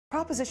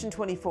Proposition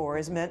 24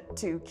 is meant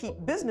to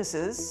keep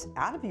businesses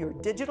out of your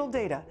digital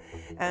data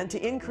and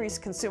to increase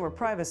consumer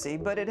privacy,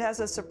 but it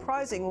has a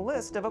surprising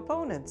list of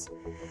opponents.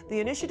 The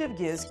initiative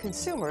gives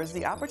consumers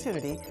the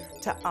opportunity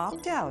to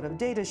opt out of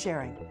data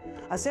sharing.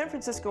 A San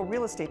Francisco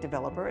real estate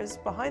developer is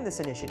behind this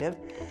initiative,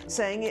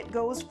 saying it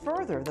goes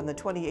further than the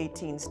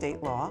 2018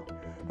 state law.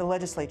 The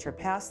legislature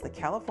passed the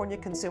California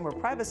Consumer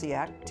Privacy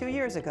Act 2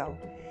 years ago.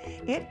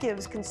 It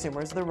gives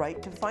consumers the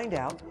right to find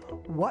out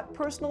what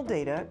personal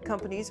data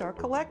companies are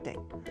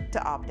collecting,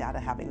 to opt out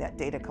of having that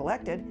data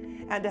collected,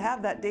 and to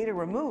have that data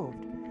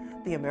removed.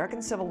 The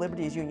American Civil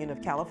Liberties Union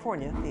of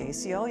California, the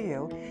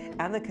ACLU,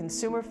 and the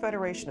Consumer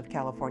Federation of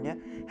California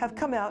have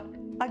come out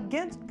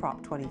against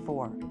Prop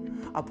 24.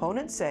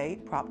 Opponents say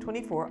Prop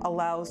 24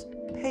 allows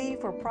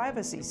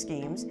pay-for-privacy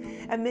schemes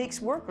and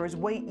makes workers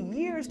wait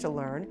years to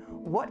learn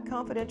what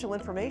confidential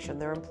information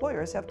their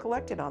employers have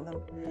collected on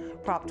them.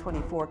 Prop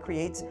 24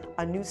 creates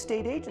a new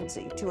state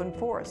agency to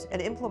enforce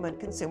and implement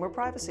consumer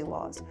privacy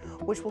laws,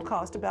 which will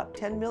cost about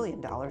 $10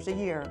 million a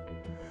year.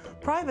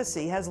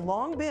 Privacy has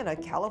long been a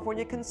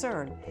California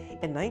concern.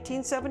 In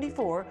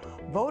 1974,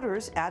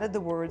 voters added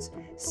the words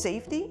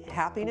safety,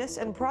 happiness,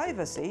 and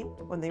privacy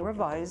when they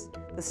revised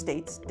the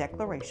state's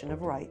Declaration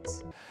of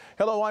Rights.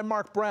 Hello, I'm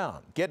Mark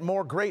Brown. Get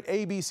more great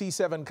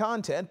ABC7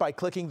 content by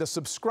clicking the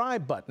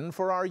subscribe button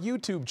for our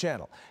YouTube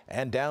channel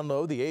and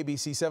download the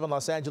ABC7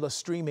 Los Angeles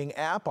streaming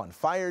app on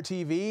Fire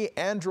TV,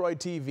 Android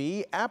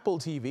TV, Apple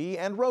TV,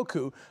 and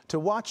Roku to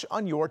watch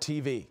on your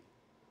TV.